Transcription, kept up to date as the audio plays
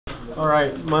All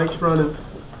right, mic's running.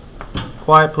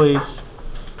 Quiet, please.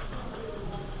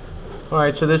 All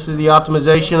right, so this is the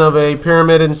optimization of a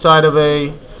pyramid inside of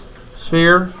a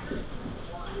sphere.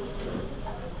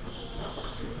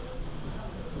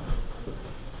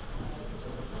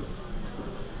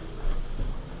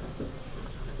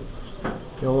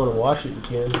 If you don't want to watch it, you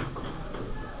can.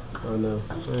 Oh no,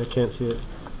 I can't see it.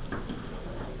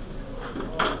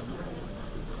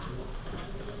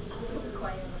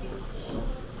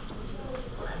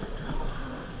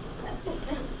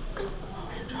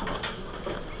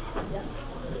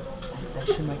 They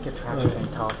should make a trash can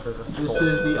toss as a skull. This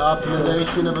is the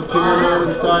optimization of a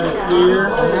pyramid inside a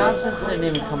sphere. The announcements didn't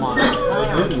even come on. They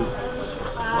didn't.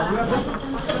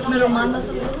 ¿Me lo mandas?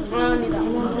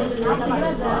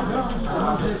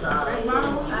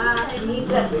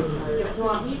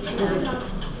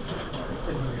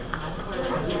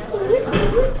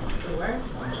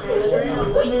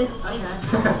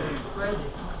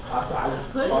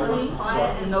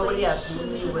 And nobody else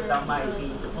knew what that might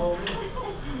be.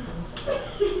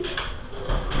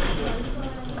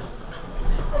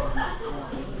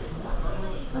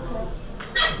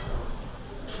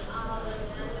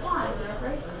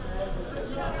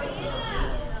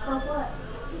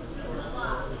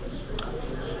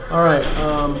 All right,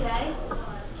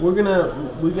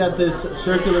 we got this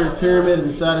circular pyramid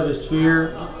inside of a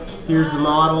sphere. Here's the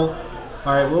model.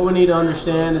 All right, what we need to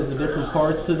understand is the different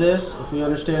parts to this. If we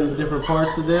understand the different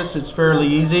parts of this, it's fairly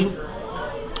easy.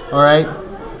 All right.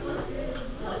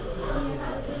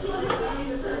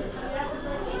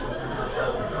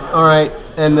 All right,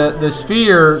 and the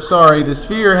sphere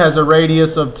has a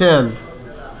radius of 10.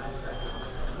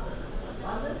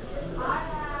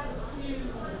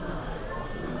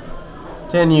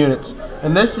 Units,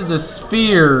 and this is the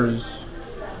sphere's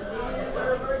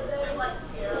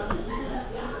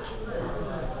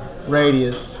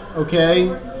radius.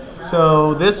 Okay,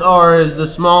 so this R is the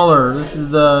smaller. This is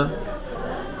the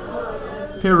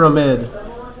pyramid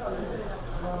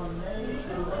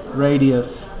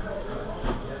radius.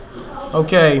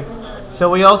 Okay, so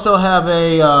we also have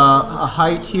a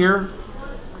height here.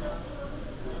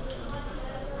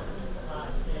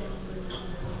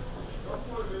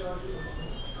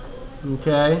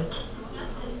 Okay,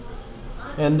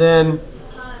 and then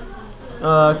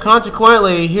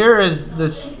consequently, here is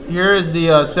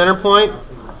the center point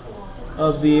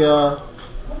of the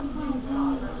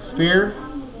sphere.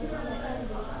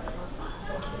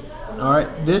 All right,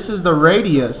 this is the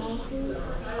radius.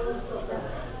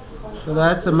 So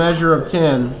that's a measure of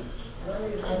 10.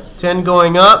 10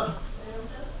 going up,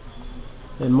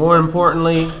 and more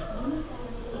importantly,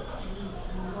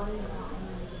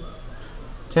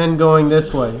 10 going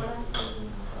this way.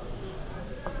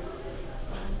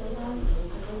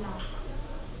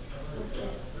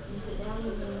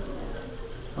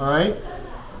 All right,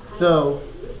 so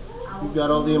we've got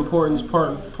all the important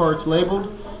parts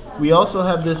labeled. We also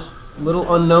have this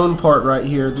little unknown part right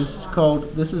here. This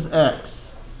is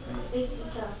X.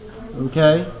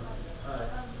 Okay.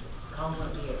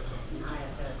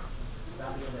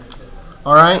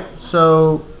 All right,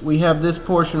 so we have this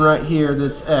portion right here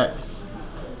that's X.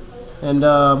 And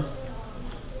all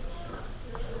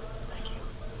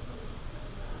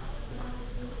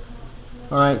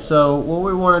right, so what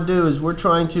we want to do is we're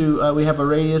trying to we have a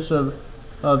radius of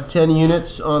 10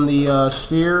 units on the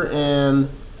sphere, and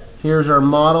here's our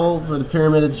model for the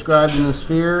pyramid described in the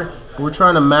sphere. We're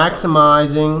trying to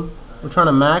maximize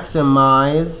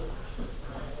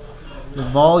the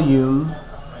volume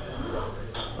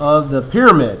of the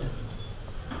pyramid.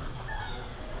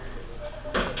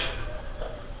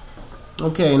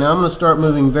 Okay, now I'm going to start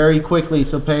moving very quickly,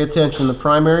 so pay attention. The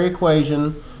primary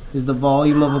equation is the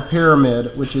volume of a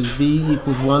pyramid, which is V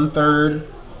equals 1/3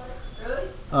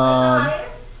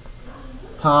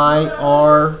 pi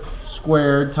r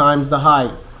squared times the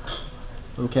height.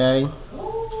 Okay?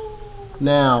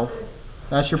 Now,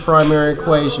 that's your primary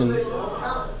equation.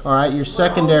 All right, your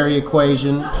secondary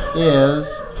equation is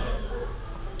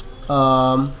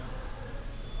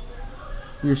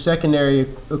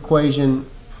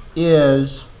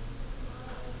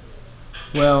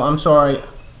well, I'm sorry,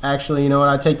 actually, you know what,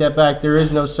 I take that back. There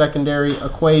is no secondary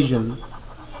equation.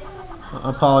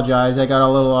 I apologize, I got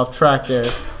a little off track there.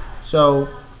 So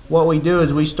what we do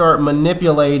is we start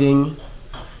manipulating,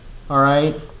 all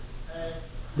right,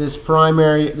 this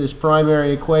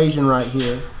primary equation right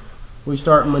here. We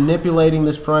start manipulating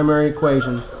this primary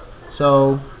equation.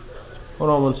 So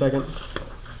hold on one second.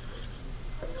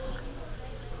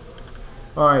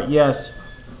 All right, yes.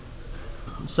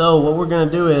 So what we're going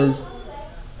to do is,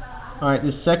 all right,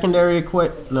 this secondary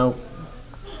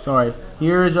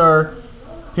here is our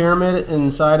pyramid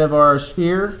inside of our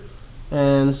sphere.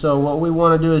 And so what we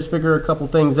want to do is figure a couple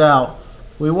things out.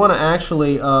 We want to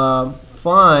actually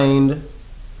find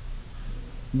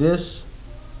this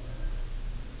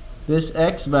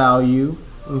x value,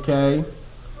 okay?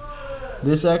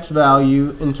 This x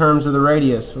value in terms of the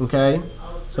radius, okay?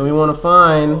 So we want to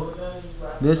find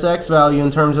this x value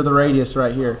in terms of the radius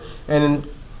right here. And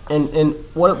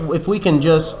what if we can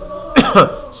just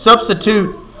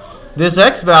substitute this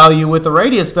x value with the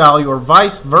radius value, or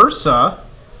vice versa,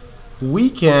 we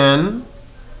can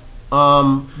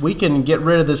get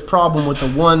rid of this problem with the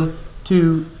 1,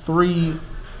 2, 3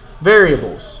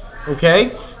 variables.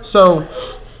 Okay? So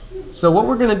what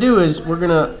we're going to do is we're going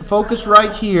to focus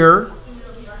right here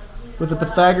with the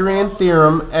Pythagorean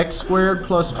theorem, x squared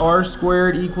plus r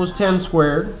squared equals 10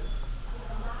 squared.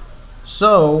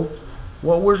 So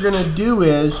what we're going to do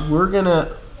is we are going to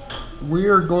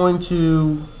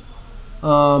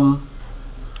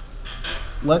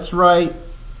let's write,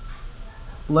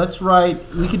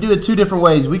 we could do it two different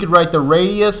ways. We could write the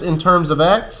radius in terms of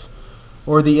x,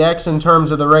 or the x in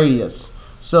terms of the radius.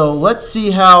 So let's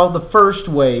see how the first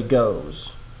way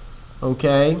goes.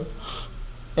 Okay?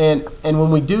 And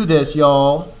when we do this,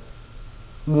 y'all,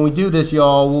 we'll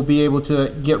be able to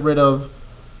get rid of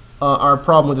our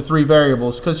problem with the 3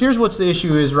 variables. Because here's what the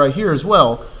issue is right here as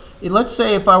well. Let's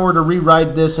say if I were to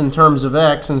rewrite this in terms of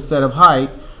x instead of height,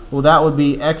 well, that would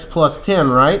be x plus 10,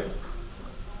 right?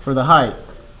 For the height.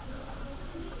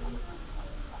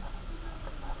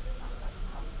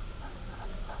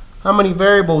 How many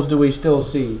variables do we still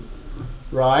see?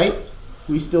 Right?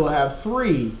 We still have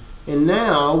 3. And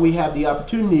now we have the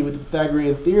opportunity with the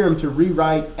Pythagorean theorem to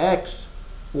rewrite x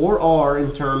or r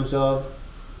in terms of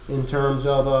each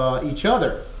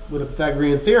other with the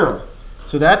Pythagorean theorem.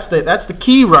 So that's the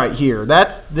key right here.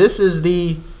 This is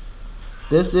the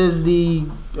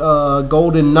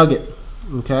golden nugget.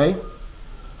 Okay.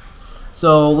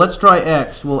 So let's try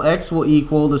x. Well, x will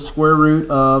equal the square root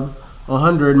of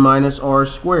 100 minus r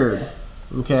squared.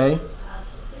 Okay.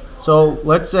 So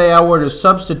let's say I were to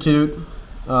substitute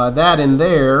that in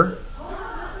there.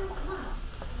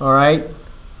 All right.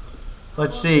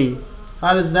 Let's see.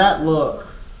 How does that look?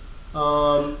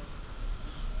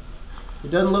 It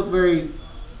doesn't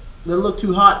look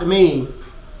too hot to me.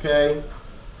 Okay.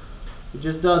 It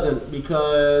just doesn't,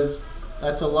 because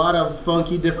that's a lot of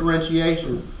funky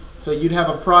differentiation. So you'd have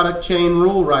a product chain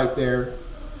rule right there.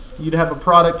 You'd have a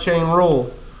product chain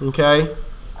rule. Okay.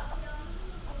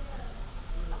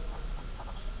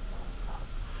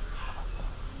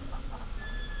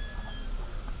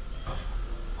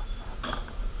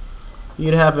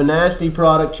 You'd have a nasty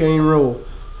product chain rule.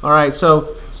 All right,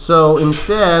 so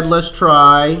instead, let's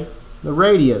try the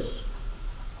radius.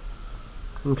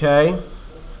 Okay.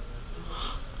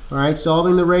 All right,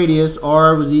 solving the radius,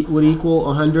 r would equal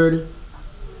 100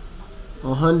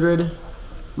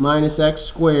 minus x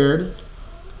squared.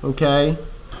 Okay.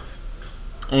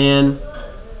 And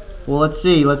well, let's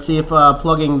see if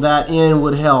plugging that in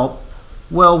would help.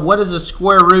 Well, what does a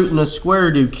square root and a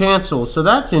square do? Cancel. So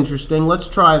that's interesting. Let's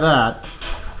try that.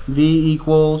 V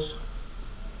equals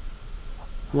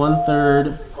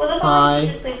 1/3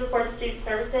 pi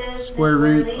square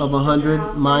root of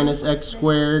 100 minus x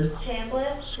squared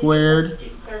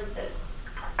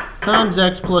times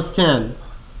x plus 10.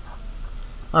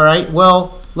 All right.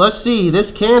 Well, let's see.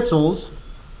 This cancels.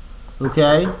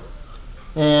 Okay.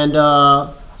 And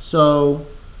so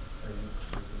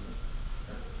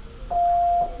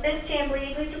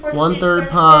 1/3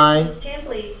 pi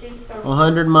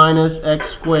 100 minus x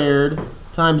squared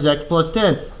times x plus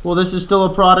 10. Well, this is still a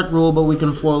product rule, but we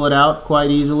can FOIL it out quite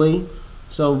easily.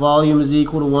 So volume is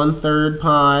equal to 1/3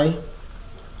 pi,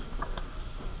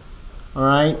 all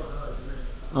right,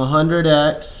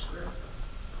 100x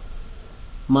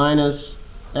minus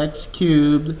x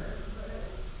cubed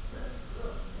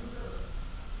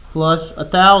plus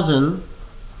 1,000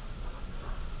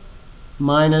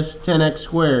 minus 10x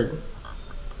squared.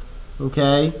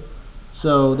 Okay,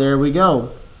 so there we go.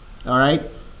 All right,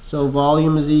 so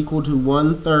volume is equal to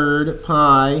 1/3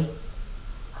 pi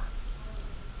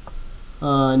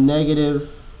negative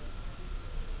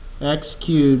x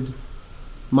cubed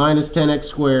minus 10x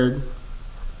squared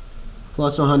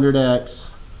plus 100x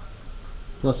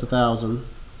plus 1,000.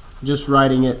 Just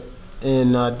writing it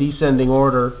in descending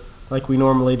order like we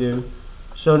normally do.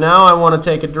 So now I want to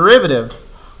take a derivative.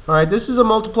 All right, this is a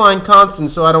multiplying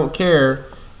constant, so I don't care.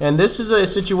 And this is a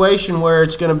situation where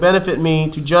it's going to benefit me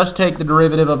to just take the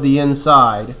derivative of the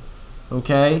inside.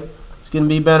 Okay? It's going to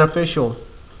be beneficial.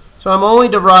 So I'm only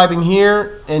deriving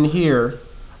here and here.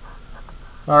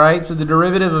 All right, so the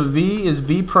derivative of v is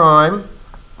v prime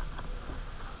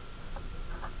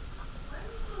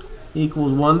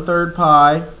equals 1/3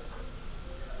 pi,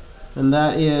 and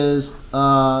that is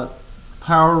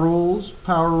power rules,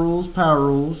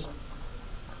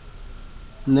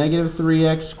 negative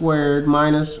 3x squared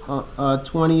minus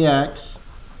 20x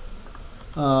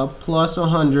plus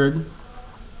 100.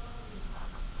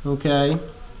 Okay,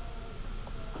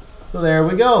 so there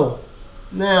we go.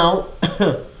 Now,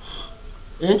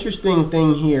 interesting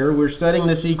thing here, we're setting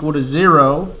this equal to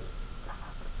 0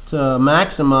 to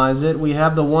maximize it. We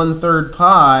have the 1/3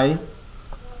 pi.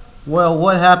 Well,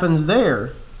 what happens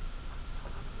there?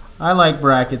 I like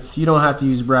brackets. You don't have to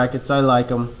use brackets. I like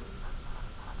them.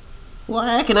 Well,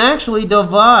 I can actually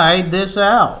divide this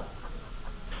out.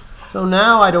 So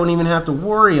now I don't even have to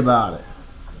worry about it.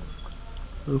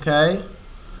 Okay?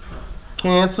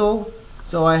 Cancel.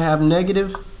 So I have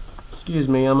negative, excuse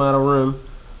me, I'm out of room.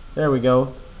 There we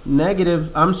go. Negative,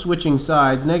 I'm switching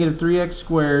sides. Negative 3x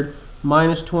squared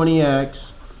minus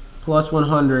 20x plus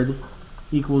 100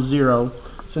 equals 0.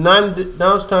 So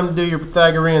now it's time to do your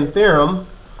Pythagorean theorem.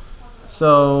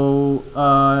 So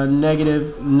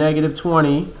negative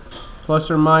 20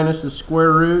 plus or minus the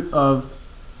square root of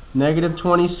negative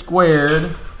 20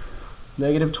 squared.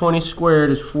 Negative 20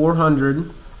 squared is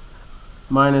 400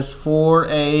 minus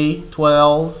 4a,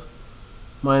 12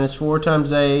 minus 4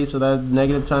 times a, so that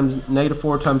negative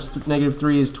 4 times negative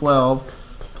 3 is 12,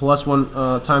 plus 1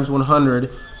 times 100,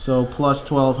 so plus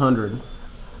 1200,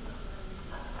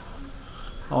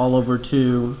 all over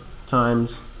 2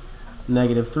 times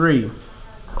negative 3.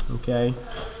 Okay.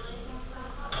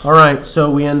 All right, so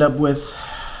we end up with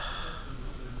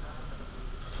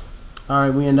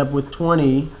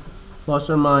 20 plus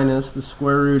or minus the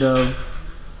square root of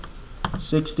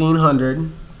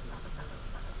 1600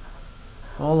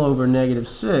 all over negative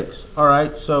 6. All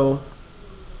right, so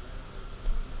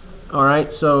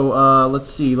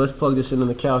let's see. Let's plug this into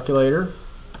the calculator.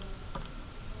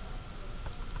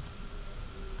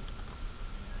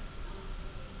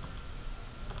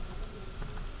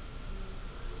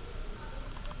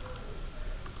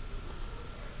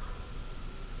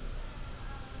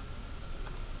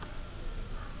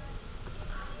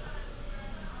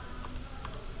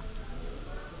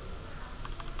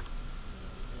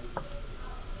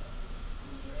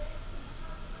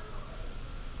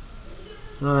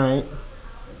 All right.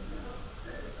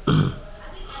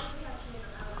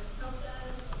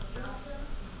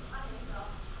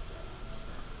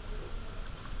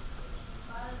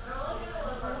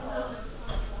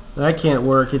 That can't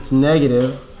work. It's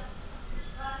negative.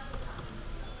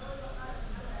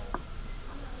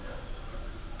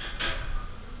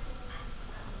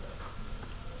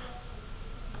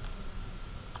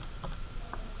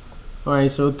 All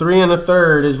right, so 3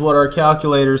 1/3 is what our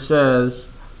calculator says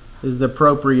is the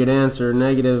appropriate answer.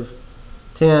 Negative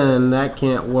 10, that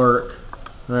can't work.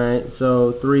 All right,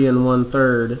 so 3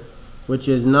 1/3, which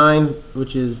is 9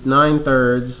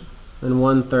 thirds, and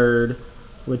 1/3,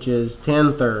 which is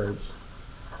 10 thirds.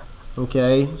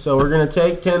 Okay, so we're going to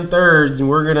take 10 thirds and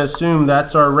we're going to assume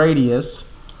that's our radius,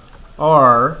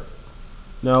 r.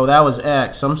 No, that was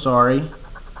x. I'm sorry.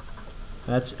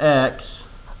 That's x,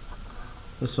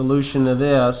 the solution to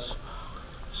this.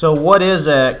 So what is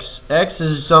x? X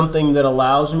is something that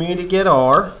allows me to get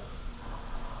r.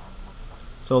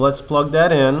 So let's plug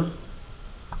that in.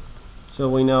 So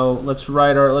we know, let's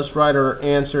write our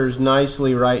answers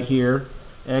nicely right here.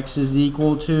 X is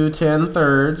equal to 10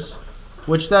 thirds,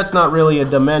 which that's not really a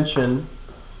dimension.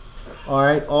 All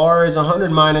right, r is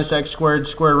 100 minus x squared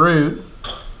square root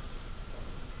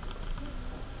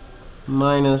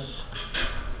minus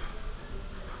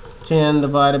 10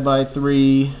 divided by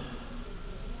 3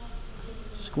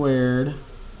 squared.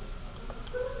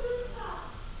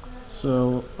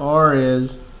 So r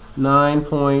is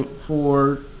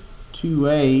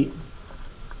 9.428.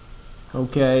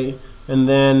 Okay, and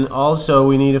then also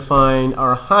we need to find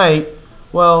our height.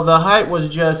 Well, the height was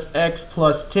just x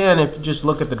plus 10. If you just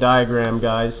look at the diagram,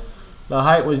 guys, the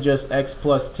height was just x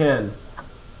plus 10.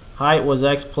 Height was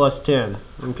x plus 10.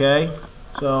 Okay,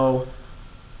 so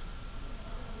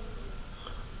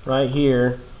right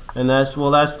here, and that's 3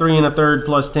 1/3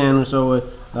 plus 10, so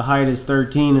the height is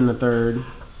 13 1/3.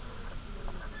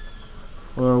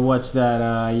 Or what's that?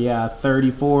 Yeah,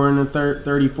 34 1/3,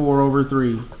 34 over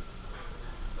 3.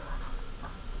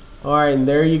 All right, and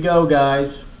there you go,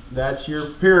 guys. That's your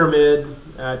pyramid.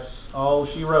 That's all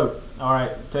she wrote. All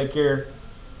right, take care.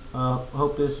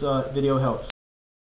 Hope this video helps.